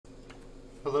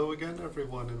Hello again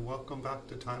everyone, and welcome back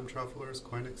to Time Traveler's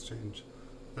Coin Exchange.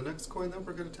 The next coin that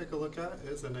we're going to take a look at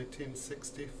is a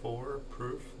 1964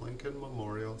 proof Lincoln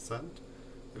Memorial cent.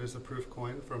 It is a proof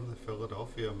coin from the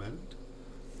Philadelphia Mint.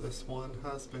 This one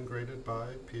has been graded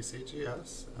by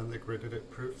PCGS and they graded it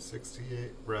proof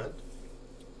 68 red.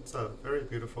 It's a very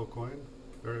beautiful coin,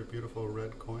 very beautiful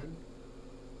red coin.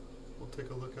 We'll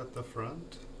take a look at the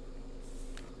front.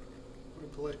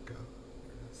 Where'd the light go?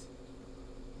 There it is.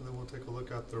 And then we'll take a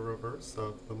look at the reverse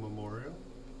of the memorial.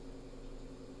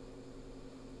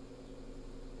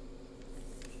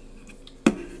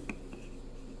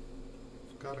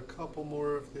 Got a couple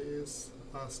more of these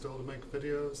still to make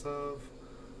videos of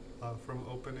from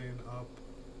opening up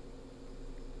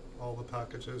all the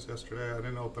packages yesterday. I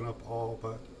didn't open up all,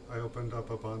 but I opened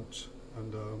up a bunch,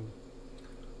 and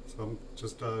so I'm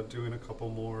just doing a couple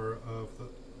more of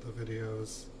the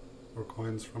videos or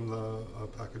coins from the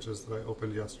packages that I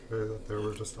opened yesterday that there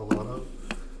were just a lot of,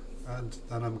 and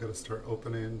then I'm going to start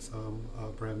opening some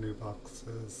brand new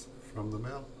boxes from the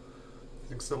mail.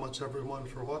 Thanks so much everyone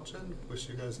for watching. Wish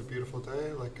you guys a beautiful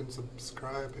day. Like and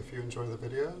subscribe if you enjoy the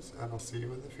videos, and I'll see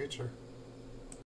you in the future.